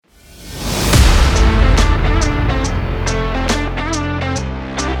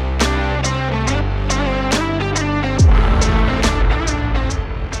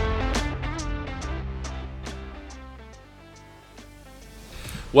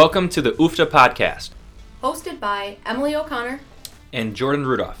Welcome to the UFTA podcast. Hosted by Emily O'Connor and Jordan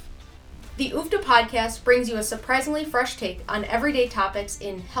Rudolph. The UFTA podcast brings you a surprisingly fresh take on everyday topics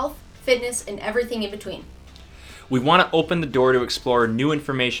in health, fitness, and everything in between. We want to open the door to explore new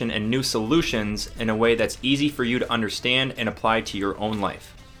information and new solutions in a way that's easy for you to understand and apply to your own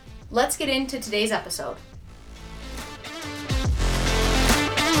life. Let's get into today's episode.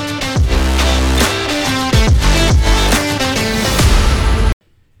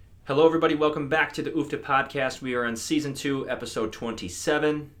 Hello everybody, welcome back to the UFTA podcast. We are on season 2, episode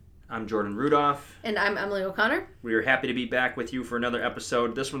 27. I'm Jordan Rudolph. And I'm Emily O'Connor. We are happy to be back with you for another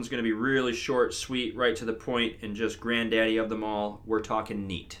episode. This one's going to be really short, sweet, right to the point, and just granddaddy of them all. We're talking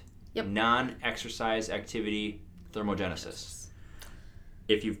NEAT. Yep. Non-exercise activity thermogenesis.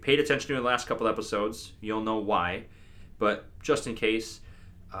 If you've paid attention to the last couple episodes, you'll know why. But just in case,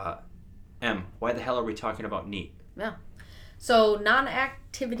 Em, why the hell are we talking about NEAT? Yeah. So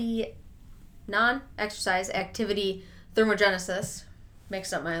non-exercise activity thermogenesis,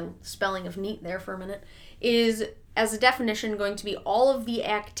 mixed up my spelling of NEAT there for a minute, is, as a definition, going to be all of the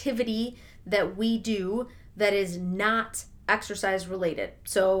activity that we do that is not exercise related.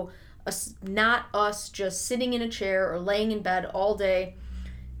 So not us just sitting in a chair or laying in bed all day.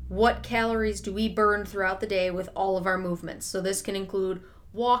 What calories do we burn throughout the day with all of our movements? So this can include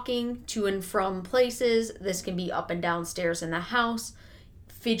walking to and from places. This can be up and down stairs in the house,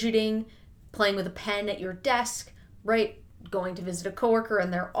 fidgeting, playing with a pen at your desk, right? Going to visit a coworker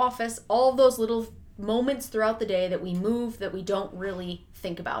in their office. All of those little moments throughout the day that we move that we don't really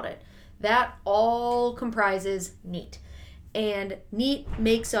think about it. That all comprises NEAT. And NEAT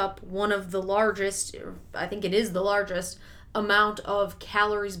makes up one of the largest, I think it is the largest, amount of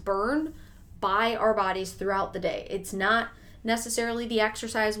calories burned by our bodies throughout the day. It's not necessarily the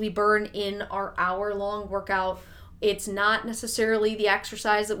exercise we burn in our hour-long workout. It's not necessarily the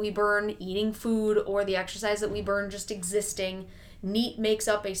exercise that we burn eating food or the exercise that we burn just existing. NEAT makes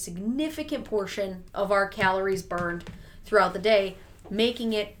up a significant portion of our calories burned throughout the day,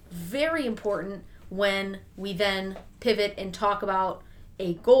 making it very important when we then pivot and talk about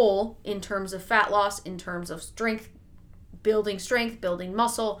a goal in terms of fat loss, in terms of strength, building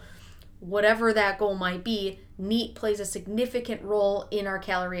muscle, whatever that goal might be. NEAT plays a significant role in our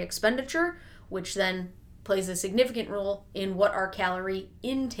calorie expenditure, which then plays a significant role in what our calorie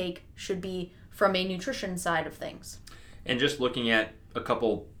intake should be from a nutrition side of things. And just looking at a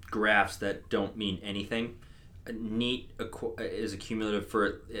couple graphs that don't mean anything, NEAT is accumulative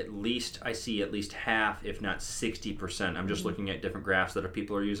for at least half, if not 60%. I'm just looking at different graphs that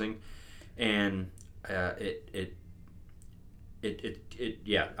people are using, and I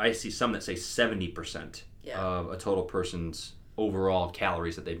see some that say 70% of a total person's overall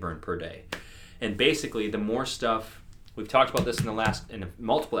calories that they burn per day. And basically, the more stuff, we've talked about this in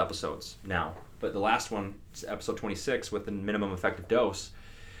multiple episodes now, but the last one, episode 26, with the minimum effective dose,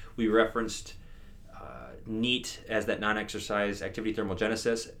 we referenced NEAT as that non-exercise activity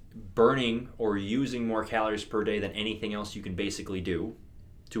thermogenesis, burning or using more calories per day than anything else you can basically do,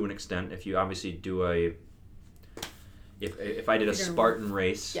 to an extent. If you obviously do if I did a Spartan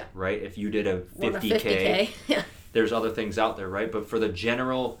race, right? If you did a 50K, there's other things out there, right? But for the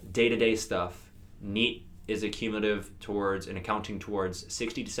general day-to-day stuff, NEAT is accumulative towards and accounting towards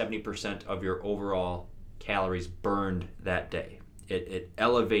 60 to 70% of your overall calories burned that day. It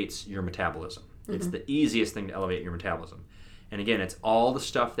elevates your metabolism. Mm-hmm. It's the easiest thing to elevate your metabolism. And again, it's all the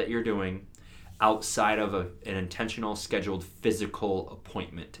stuff that you're doing outside of an intentional, scheduled physical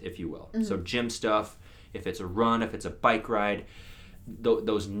appointment, if you will. Mm-hmm. So gym stuff, if it's a run, if it's a bike ride,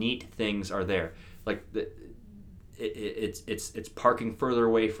 those NEAT things are there. Like it's parking further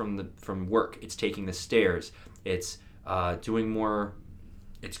away from work. It's taking the stairs. It's doing more.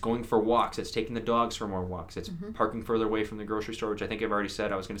 It's going for walks. It's taking the dogs for more walks. It's parking further away from the grocery store, which I think I've already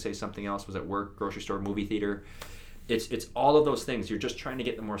said. I was going to say something else. Was at work, grocery store, movie theater. It's all of those things. You're just trying to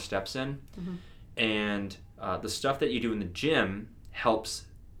get the more steps in, and the stuff that you do in the gym helps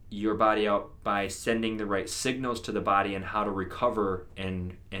your body out by sending the right signals to the body and how to recover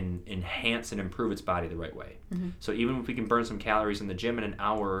and enhance and improve its body the right way. So even if we can burn some calories in the gym in an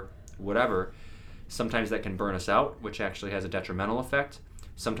hour, whatever, sometimes that can burn us out, which actually has a detrimental effect.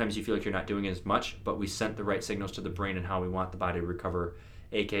 Sometimes you feel like you're not doing as much, but we sent the right signals to the brain and how we want the body to recover,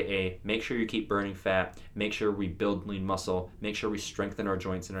 aka make sure you keep burning fat, make sure we build lean muscle, make sure we strengthen our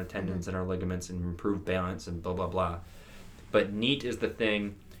joints and our tendons and our ligaments and improve balance and blah, blah, blah. But NEAT is the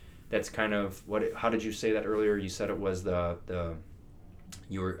thing that's kind of how did you say that earlier? You said it was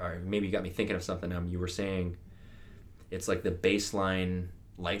you were, or maybe you got me thinking of something. You were saying it's like the baseline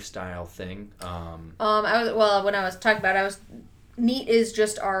lifestyle thing. When I was talking about it, NEAT is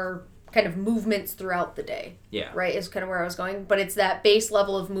just our kind of movements throughout the day. Yeah. Right, is kind of where I was going. But it's that base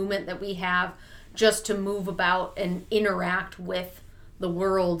level of movement that we have just to move about and interact with the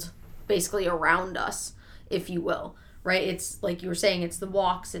world basically around us, if you will. Right? It's like you were saying, it's the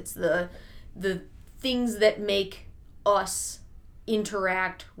walks, it's the things that make us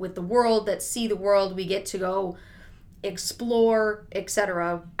interact with the world, that see the world. We get to go explore,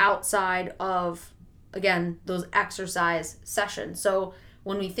 etc., outside of, again, those exercise sessions. So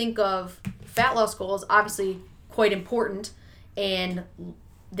when we think of fat loss goals, obviously quite important, and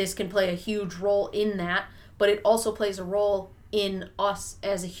this can play a huge role in that, but it also plays a role in us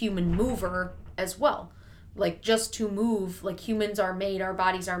as a human mover as well. Like, just to move, like humans are made, our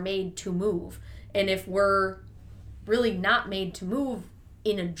bodies are made to move. And if we're really not made to move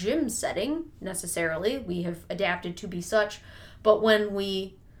in a gym setting necessarily, we have adapted to be such, but when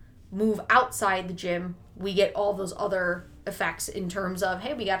we move outside the gym, we get all those other effects in terms of,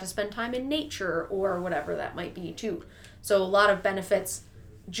 hey, we got to spend time in nature or whatever that might be too. So a lot of benefits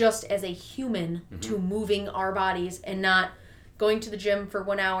just as a human to moving our bodies and not going to the gym for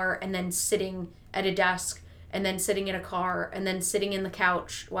 1 hour and then sitting at a desk and then sitting in a car and then sitting in the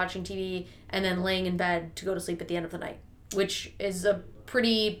couch watching TV and then laying in bed to go to sleep at the end of the night, which is a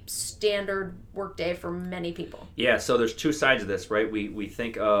pretty standard work day for many people. Yeah, so there's two sides of this, right? We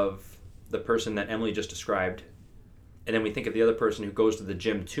think of the person that Emily just described, and then we think of the other person who goes to the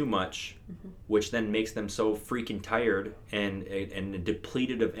gym too much, which then makes them so freaking tired and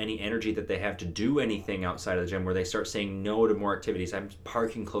depleted of any energy that they have to do anything outside of the gym, where they start saying no to more activities. I'm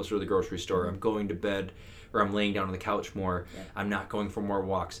parking closer to the grocery store. I'm going to bed, or I'm laying down on the couch more. Yeah. I'm not going for more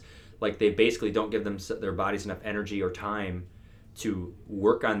walks. Like, they basically don't give their bodies enough energy or time to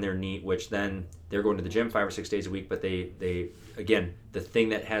work on their NEAT, which then they're going to the gym 5 or 6 days a week, but they again, the thing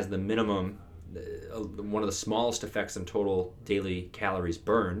that has the minimum, one of the smallest effects on total daily calories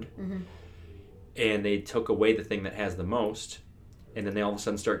burned, and they took away the thing that has the most, and then they all of a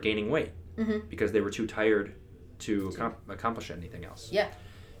sudden start gaining weight because they were too tired to accomplish anything else. Yeah.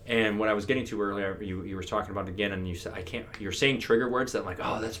 And what I was getting to earlier, you were talking about again, and you said, you're saying trigger words that I'm like,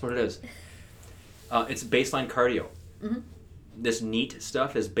 oh, that's what it is. It's baseline cardio. This NEAT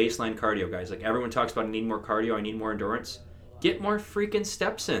stuff is baseline cardio, guys. Like, everyone talks about, I need more cardio, I need more endurance. Get more freaking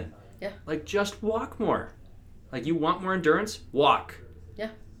steps in. Yeah. Like, just walk more. Like, you want more endurance? Walk.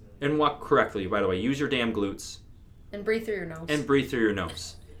 Yeah. And walk correctly, by the way. Use your damn glutes. And breathe through your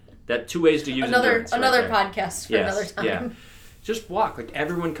nose. That 2 ways to use endurance. Another podcast for another time. Yeah. Just walk. Like,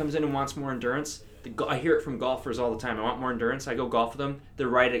 everyone comes in and wants more endurance. I hear it from golfers all the time. I want more endurance. I go golf with them. They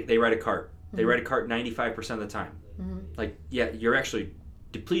ride a cart. They ride a cart 95% of the time. Like, yeah, you're actually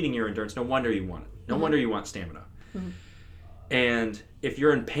depleting your endurance. No wonder you want it. No wonder you want stamina. And if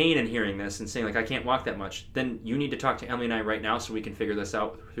you're in pain and hearing this and saying, like, I can't walk that much, then you need to talk to Emily and I right now so we can figure this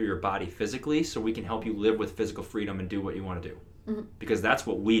out through your body physically, so we can help you live with physical freedom and do what you want to do. Because that's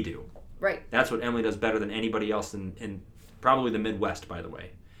what we do. Right. That's what Emily does better than anybody else in probably the Midwest, by the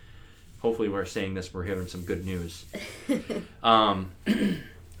way. Hopefully we're saying this, we're hearing some good news.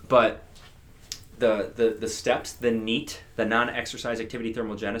 But the steps, the NEAT, the non-exercise activity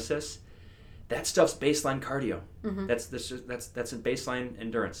thermogenesis, that stuff's baseline cardio. That's a baseline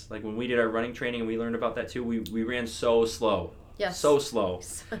endurance. Like, when we did our running training and we learned about that too, we ran so slow. Yes. So slow.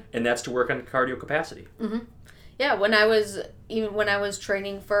 And that's to work on cardio capacity. Yeah, when I was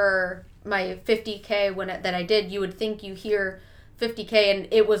training for my 50K that I did, you would think you hear 50K and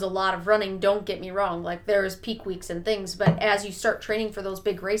it was a lot of running. Don't get me wrong. Like, there's peak weeks and things, but as you start training for those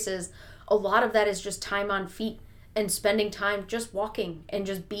big races, a lot of that is just time on feet and spending time just walking and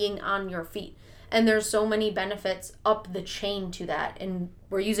just being on your feet. And there's so many benefits up the chain to that. And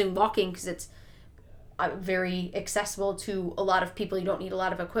we're using walking because it's very accessible to a lot of people. You don't need a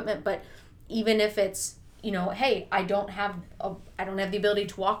lot of equipment, but even if it's, hey, I don't have the ability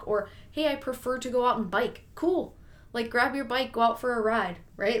to walk, or hey, I prefer to go out and bike. Cool. Like, grab your bike, go out for a ride,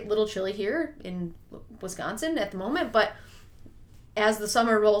 right? A little chilly here in Wisconsin at the moment, but as the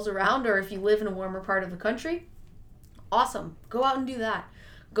summer rolls around, or if you live in a warmer part of the country, awesome. Go out and do that.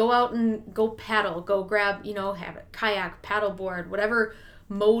 Go out and go paddle. Go grab, have a kayak, paddleboard, whatever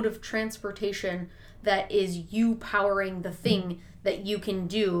mode of transportation that is you powering the thing that you can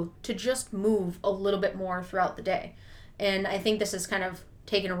do to just move a little bit more throughout the day. And I think this is kind of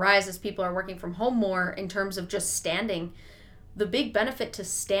taken a rise as people are working from home more in terms of just standing. The big benefit to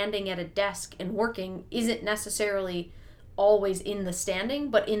standing at a desk and working isn't necessarily always in the standing,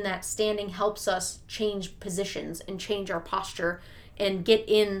 but in that standing helps us change positions and change our posture and get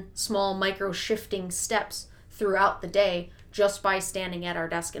in small micro shifting steps throughout the day just by standing at our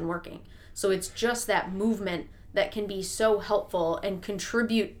desk and working. So it's just that movement that can be so helpful and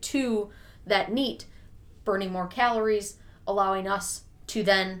contribute to that NEAT, burning more calories, allowing us to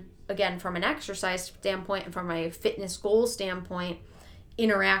then, again, from an exercise standpoint and from a fitness goal standpoint,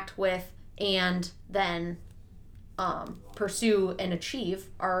 interact with and then pursue and achieve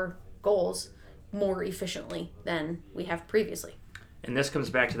our goals more efficiently than we have previously. And this comes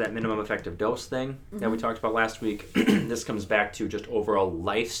back to that minimum effective dose thing that we talked about last week. This comes back to just overall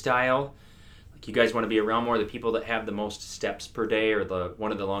lifestyle. Like, you guys want to be around more of the people that have the most steps per day, or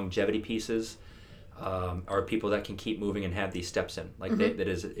one of the longevity pieces, are people that can keep moving and have these steps in. Like, it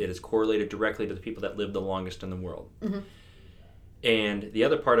is correlated directly to the people that live the longest in the world. And the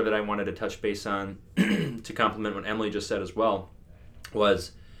other part of it I wanted to touch base on to complement what Emily just said as well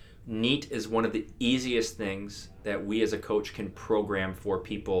was NEAT is one of the easiest things that we as a coach can program for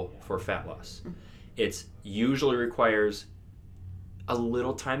people for fat loss. It usually requires a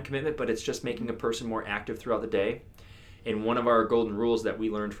little time commitment, but it's just making a person more active throughout the day. And one of our golden rules that we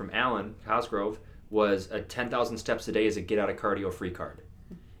learned from Alan Cosgrove was a 10,000 steps a day is a get out of cardio free card.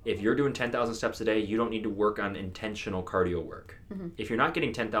 If you're doing 10,000 steps a day, you don't need to work on intentional cardio work. If you're not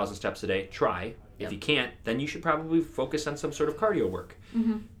getting 10,000 steps a day, try. If you can't, then you should probably focus on some sort of cardio work.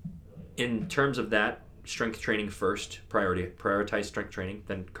 In terms of that, strength training first, prioritize strength training,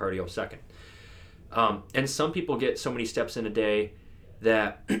 then cardio second. And some people get so many steps in a day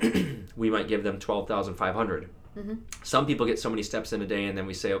that we might give them 12,500. Some people get so many steps in a day and then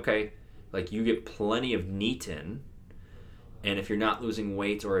we say, okay, like, you get plenty of NEAT in, and if you're not losing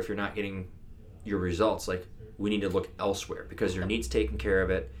weight or if you're not getting your results, like, we need to look elsewhere because your NEAT's taking care of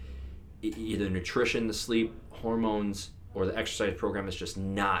it. Either nutrition, the sleep, hormones, or the exercise program is just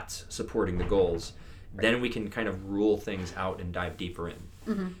not supporting the goals. Then we can kind of rule things out and dive deeper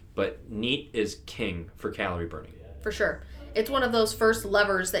in. But NEAT is king for calorie burning. For sure. It's one of those first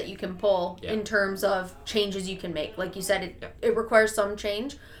levers that you can pull in terms of changes you can make. Like you said, it requires some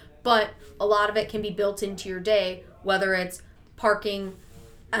change, but a lot of it can be built into your day, whether it's parking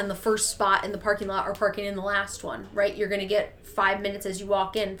on the first spot in the parking lot or parking in the last one, right? You're going to get 5 minutes as you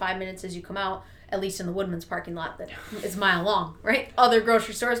walk in, 5 minutes as you come out, at least in the Woodman's parking lot that is a mile long, right? Other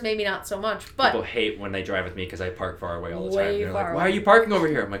grocery stores, maybe not so much. But people hate when they drive with me because I park far away all the time. They're like, why are you parking over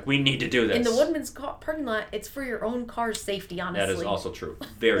here? I'm like, we need to do this. In the Woodman's parking lot, it's for your own car's safety, honestly. That is also true.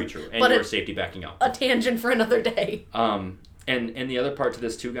 Very true. And your safety backing up. A tangent for another day. And the other part to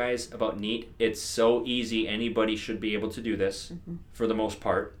this too, guys, about NEAT, it's so easy. Anybody should be able to do this for the most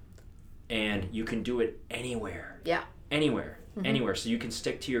part. And you can do it anywhere. Yeah. Anywhere. Anywhere. So you can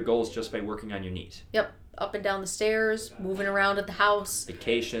stick to your goals just by working on your NEAT. Yep. Up and down the stairs, moving around at the house.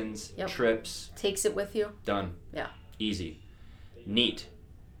 Vacations, trips. Takes it with you. Done. Yeah. Easy. NEAT.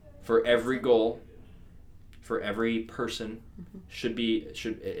 For every goal, for every person, it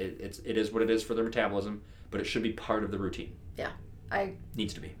is what it is for their metabolism, but it should be part of the routine. Yeah.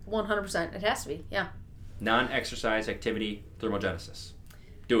 Needs to be. 100%. It has to be. Yeah. Non-exercise activity thermogenesis.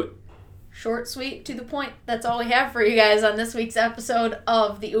 Do it. Short, sweet, to the point. That's all we have for you guys on this week's episode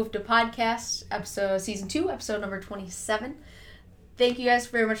of the UFTA Podcast, Season 2, episode number 27. Thank you guys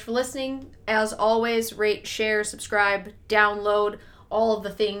very much for listening. As always, rate, share, subscribe, download, all of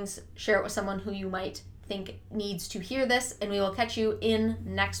the things. Share it with someone who you might think needs to hear this, and we will catch you in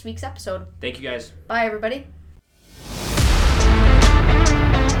next week's episode. Thank you, guys. Bye, everybody.